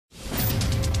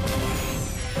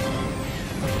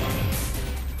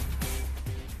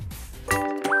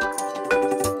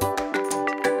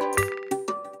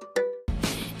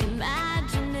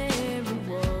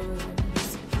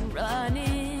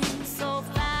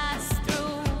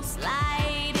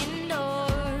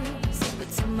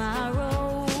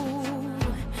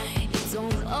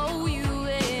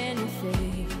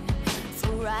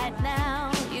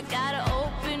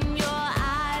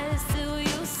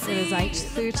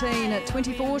13. At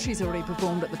 24, she's already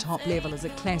performed at the top level as a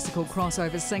classical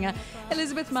crossover singer.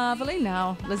 Elizabeth Marvelly,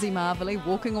 now Lizzie Marvelly,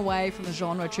 walking away from the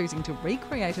genre, choosing to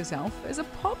recreate herself as a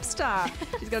pop star.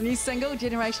 She's got a new single,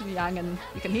 Generation Young, and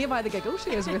you can hear by the giggle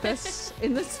she is with us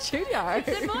in the studio.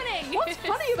 Good morning. What's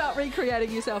funny about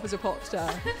recreating yourself as a pop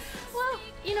star? Well,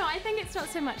 I think it's not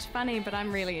so much funny, but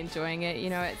I'm really enjoying it.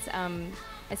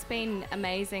 It's been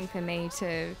amazing for me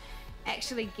to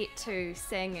actually get to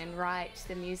sing and write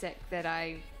the music that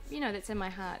that's in my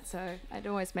heart. So it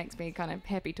always makes me kind of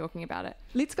happy talking about it.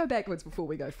 Let's go backwards before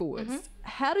we go forwards. Mm-hmm.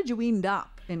 How did you end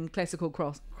up in classical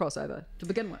crossover to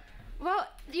begin with? Well,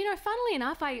 funnily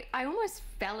enough, I almost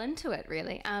fell into it,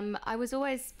 really. I was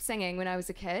always singing when I was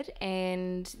a kid,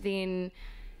 and then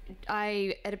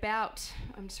about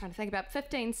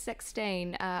 15,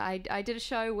 16, I did a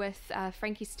show with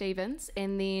Frankie Stevens,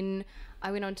 and then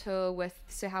I went on tour with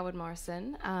Sir Howard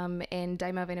Morrison and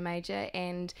Dame Malvina Major,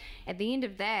 and at the end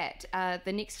of that,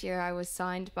 the next year I was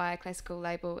signed by a classical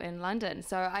label in London.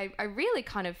 So I really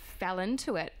kind of fell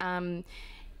into it.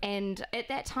 And at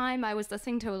that time, I was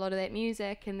listening to a lot of that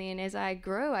music, and then as I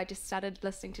grew, I just started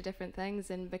listening to different things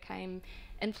and became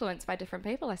influenced by different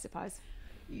people, I suppose.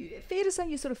 Fair to say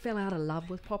you sort of fell out of love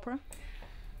with opera?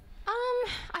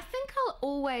 I think I'll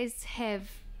always have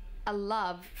a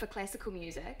love for classical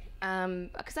music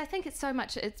because I think it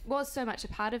was so much a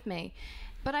part of me.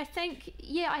 But I think,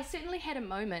 I certainly had a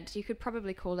moment, you could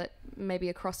probably call it maybe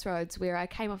a crossroads, where I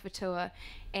came off a tour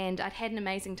and I'd had an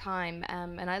amazing time,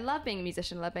 and I love being a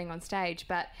musician, love being on stage,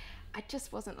 but I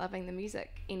just wasn't loving the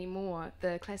music anymore,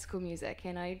 the classical music,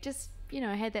 and I just,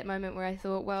 I had that moment where I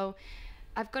thought, well,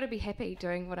 I've got to be happy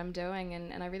doing what I'm doing,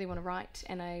 and I really want to write.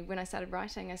 And when I started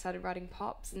writing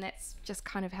pops, and that's just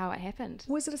kind of how it happened.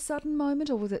 Was it a sudden moment,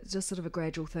 or was it just sort of a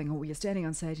gradual thing, or were you standing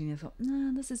on stage and you thought,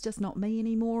 no, this is just not me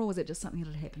anymore, or was it just something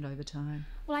that had happened over time?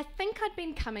 Well, I think I'd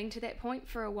been coming to that point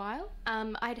for a while.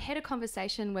 I'd had a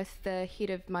conversation with the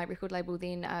head of my record label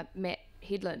then, Matt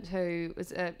Headland, who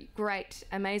was a great,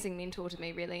 amazing mentor to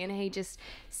me, really, and he just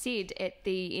said at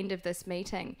the end of this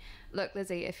meeting, look,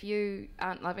 Lizzie, if you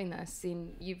aren't loving this,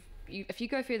 then if you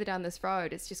go further down this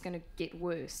road, it's just going to get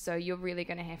worse. So you're really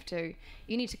going to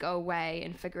you need to go away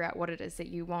and figure out what it is that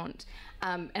you want.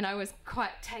 And I was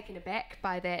quite taken aback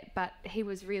by that, but he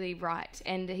was really right,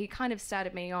 and he kind of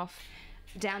started me off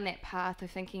down that path of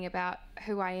thinking about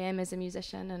who I am as a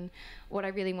musician and what I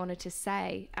really wanted to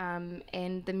say,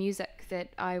 and the music that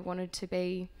I wanted to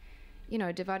be,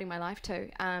 devoting my life to.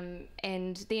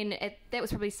 And then that was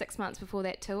probably 6 months before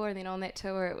that tour, and then on that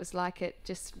tour it was like it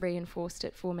just reinforced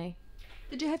it for me.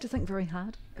 Did you have to think very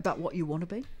hard about what you want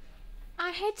to be? I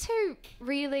had to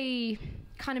really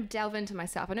kind of delve into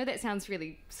myself. I know that sounds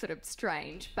really sort of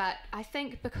strange, but I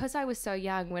think because I was so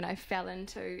young when I fell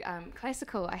into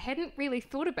classical, I hadn't really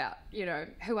thought about,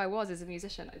 who I was as a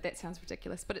musician. That sounds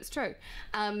ridiculous, but it's true.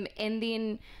 And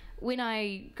then when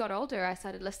I got older, I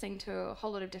started listening to a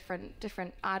whole lot of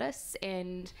different artists,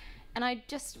 and I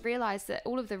just realised that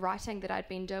all of the writing that I'd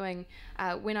been doing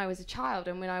when I was a child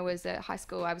and when I was at high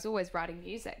school, I was always writing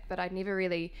music, but I'd never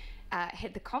really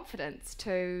had the confidence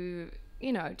to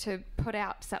put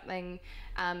out something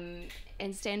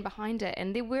and stand behind it.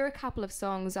 And there were a couple of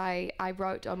songs I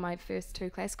wrote on my first 2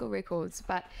 classical records,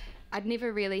 but I'd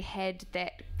never really had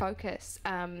that focus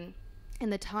and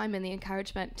the time and the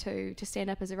encouragement to stand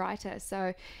up as a writer.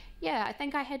 So I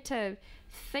think I had to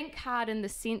think hard in the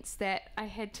sense that I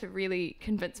had to really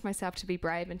convince myself to be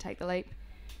brave and take the leap.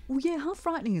 Well, yeah, how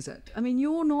frightening is it? I mean,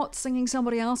 you're not singing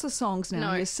somebody else's songs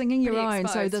now. No, you're singing your own,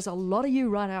 exposed. so there's a lot of you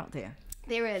right out there.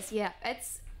 There is, yeah. It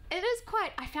is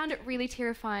quite, I found it really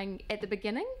terrifying at the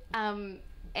beginning.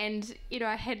 And,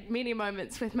 I had many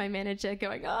moments with my manager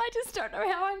going, I just don't know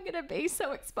how I'm going to be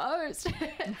so exposed.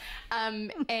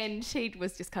 And she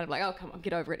was just kind of like, oh, come on,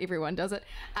 get over it. Everyone does it.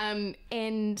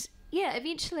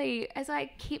 Eventually, as I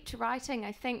kept writing,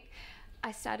 I think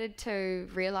I started to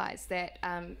realise that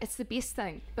it's the best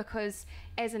thing, because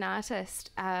as an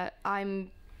artist,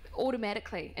 I'm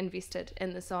automatically invested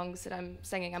in the songs that I'm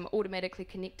singing. I'm automatically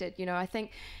connected. I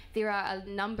think there are a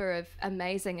number of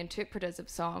amazing interpreters of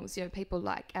songs, people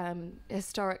like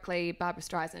historically Barbra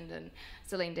Streisand and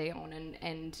Celine Dion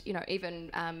and even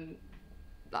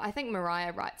I think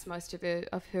Mariah writes most of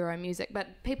her own music, but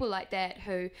people like that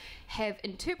who have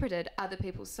interpreted other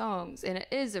people's songs, and it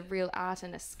is a real art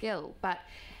and a skill. But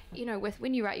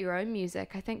when you write your own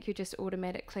music, I think you're just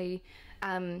automatically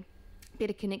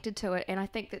better connected to it, and I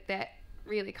think that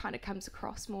really kind of comes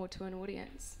across more to an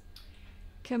audience.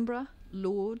 Kimbra,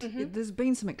 Lord. There's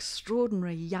been some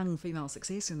extraordinary young female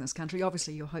success in this country.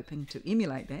 Obviously, you're hoping to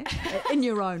emulate that in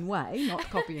your own way, not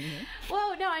copying them.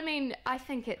 Well, no, I mean, I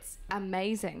think it's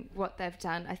amazing what they've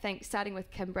done. I think starting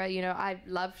with Kimbra, you know, I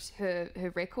loved her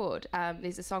record.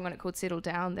 There's a song on it called Settle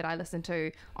Down that I listened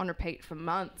to on repeat for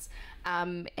months.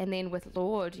 And then with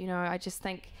Lord, you know, I just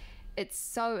think it's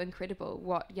so incredible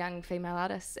what young female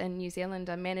artists in New Zealand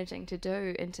are managing to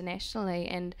do internationally.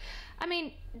 And I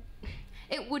mean,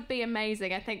 it would be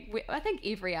amazing. I think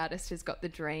every artist has got the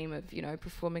dream of, you know,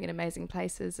 performing in amazing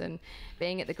places and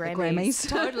being at the Grammys.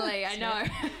 Totally, I know.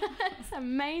 It's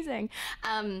amazing.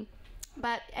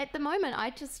 But at the moment,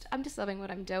 I'm just loving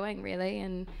what I'm doing, really,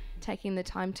 and taking the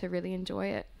time to really enjoy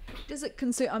it. Does it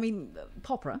concern, I mean,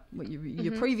 popra,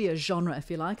 your previous genre,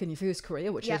 if you like, in your first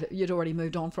career, which you'd already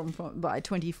moved on from by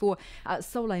 24,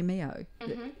 Sole Mio,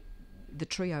 the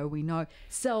trio we know,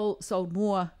 sold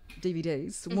more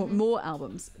DVDs, more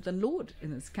albums than Lord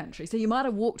in this country. So you might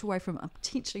have walked away from a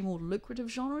potentially more lucrative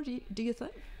genre, do you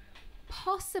think?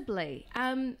 Possibly.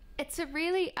 It's a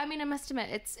really, I mean, I must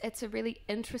admit, it's a really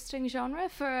interesting genre.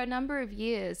 For a number of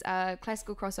years,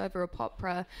 classical crossover or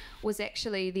popra was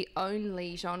actually the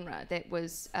only genre that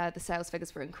was the sales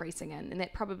figures were increasing in, and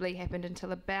that probably happened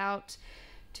until about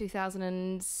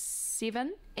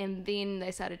 2007, and then they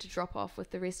started to drop off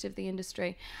with the rest of the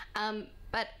industry.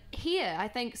 But here, I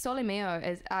think Sole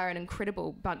Mio are an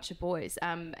incredible bunch of boys.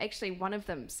 Actually, one of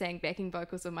them sang backing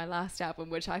vocals on my last album,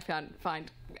 which I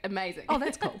find amazing. Oh,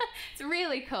 that's cool. It's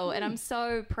really cool, and I'm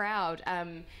so proud.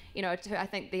 You know, I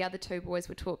think the other two boys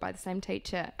were taught by the same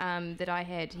teacher that I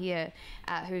had here,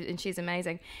 and she's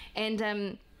amazing.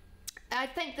 And I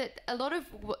think that a lot of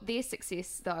their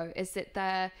success, though, is that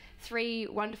they're three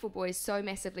wonderful boys, so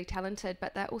massively talented,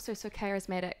 but they're also so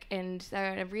charismatic, and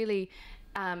they're a really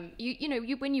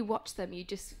when you watch them, you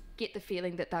just get the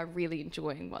feeling that they're really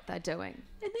enjoying what they're doing.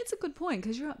 And that's a good point,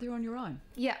 because you're up there on your own.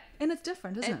 Yeah. And it's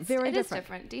different, isn't it? Very different. It is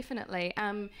different, definitely.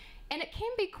 And it can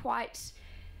be quite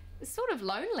sort of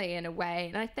lonely in a way.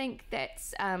 And I think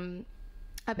that's...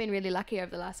 I've been really lucky over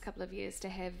the last couple of years to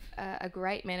have a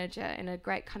great manager and a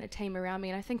great kind of team around me,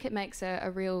 and I think it makes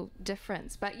a real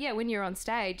difference. But yeah, when you're on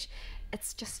stage,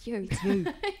 it's just you. It's you.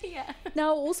 Yeah.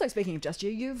 Now, also speaking of just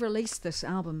you, you've released this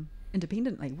album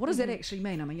independently. What does that actually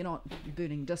mean? I mean, you're not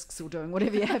burning discs or doing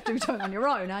whatever you have to be doing on your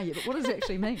own, are you? But what does it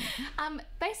actually mean?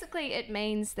 Basically, it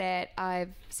means that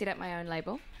I've set up my own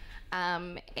label,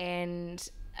 and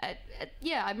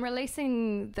I'm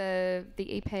releasing the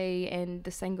EP and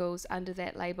the singles under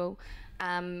that label.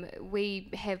 We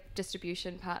have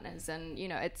distribution partners, and you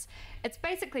know, it's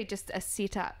basically just a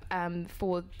setup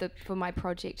for my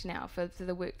project now, for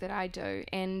the work that I do,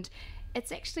 and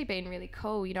it's actually been really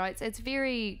cool. You know, it's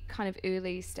very kind of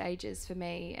early stages for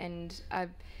me, and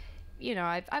I've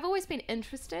always been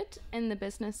interested in the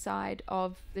business side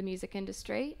of the music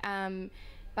industry.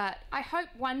 But I hope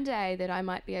one day that I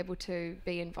might be able to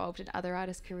be involved in other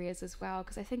artists' careers as well,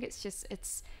 because I think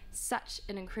it's such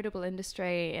an incredible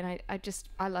industry, and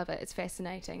I love it. It's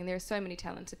fascinating, and there are so many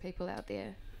talented people out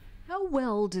there. How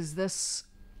well does this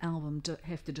album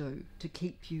have to do to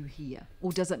keep you here,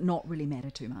 or does it not really matter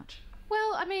too much?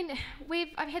 Well, I mean,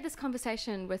 I've had this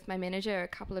conversation with my manager a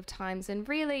couple of times, and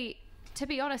really, to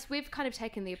be honest, we've kind of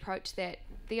taken the approach that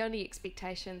the only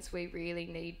expectations we really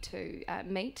need to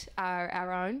meet are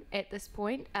our own at this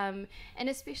point, and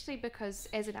especially because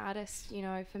as an artist, you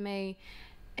know, for me,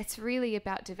 it's really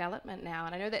about development now.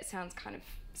 And I know that sounds kind of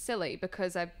silly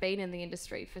because I've been in the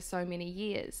industry for so many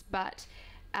years, but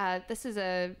this is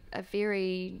a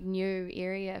very new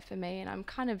area for me, and I'm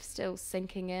kind of still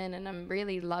sinking in, and I'm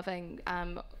really loving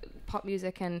pop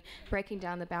music and breaking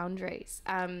down the boundaries.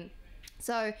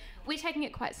 So we're taking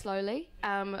it quite slowly.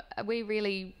 We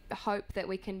really hope that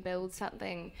we can build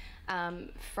something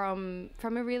from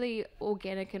a really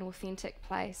organic and authentic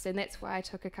place, and that's why I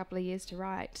took a couple of years to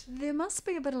write. There must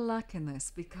be a bit of luck in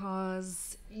this,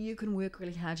 because you can work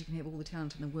really hard, you can have all the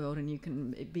talent in the world, and you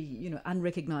can be, you know,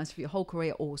 unrecognised for your whole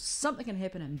career, or something can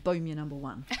happen and boom, you're number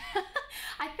one.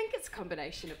 I think it's a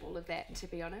combination of all of that, to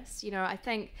be honest. You know, I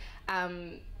think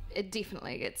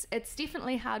it's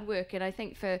definitely hard work, and I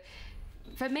think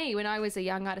for me, when I was a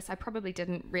young artist, I probably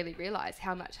didn't really realise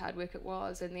how much hard work it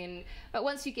was, but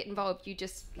once you get involved, you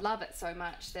just love it so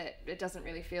much that it doesn't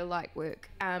really feel like work.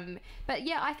 But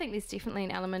yeah, I think there's definitely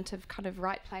an element of kind of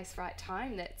right place, right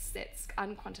time that's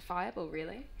unquantifiable,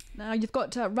 really. Now, you've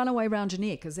got Runaway Round Your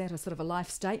Neck. Is that a sort of a life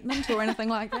statement or anything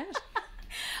like that?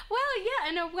 Well, yeah,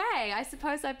 in a way. I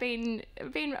suppose I've been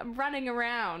running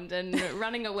around and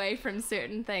running away from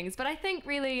certain things, but I think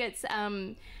really it's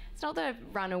not that I've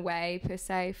run away per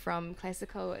se from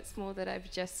classical. It's more that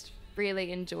I've just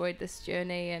really enjoyed this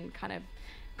journey and kind of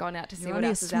gone out to see You're what only a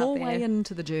else is out small there. way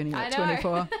into the journey at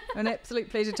 24. An absolute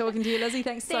pleasure talking to you, Lizzie.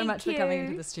 Thanks so Thank much for coming you.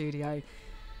 into the studio.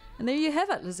 And there you have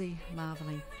it, Lizzie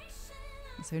Marvelly.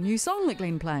 It's her new song that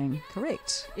Glenn playing.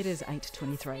 Correct. It is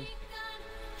 8:23.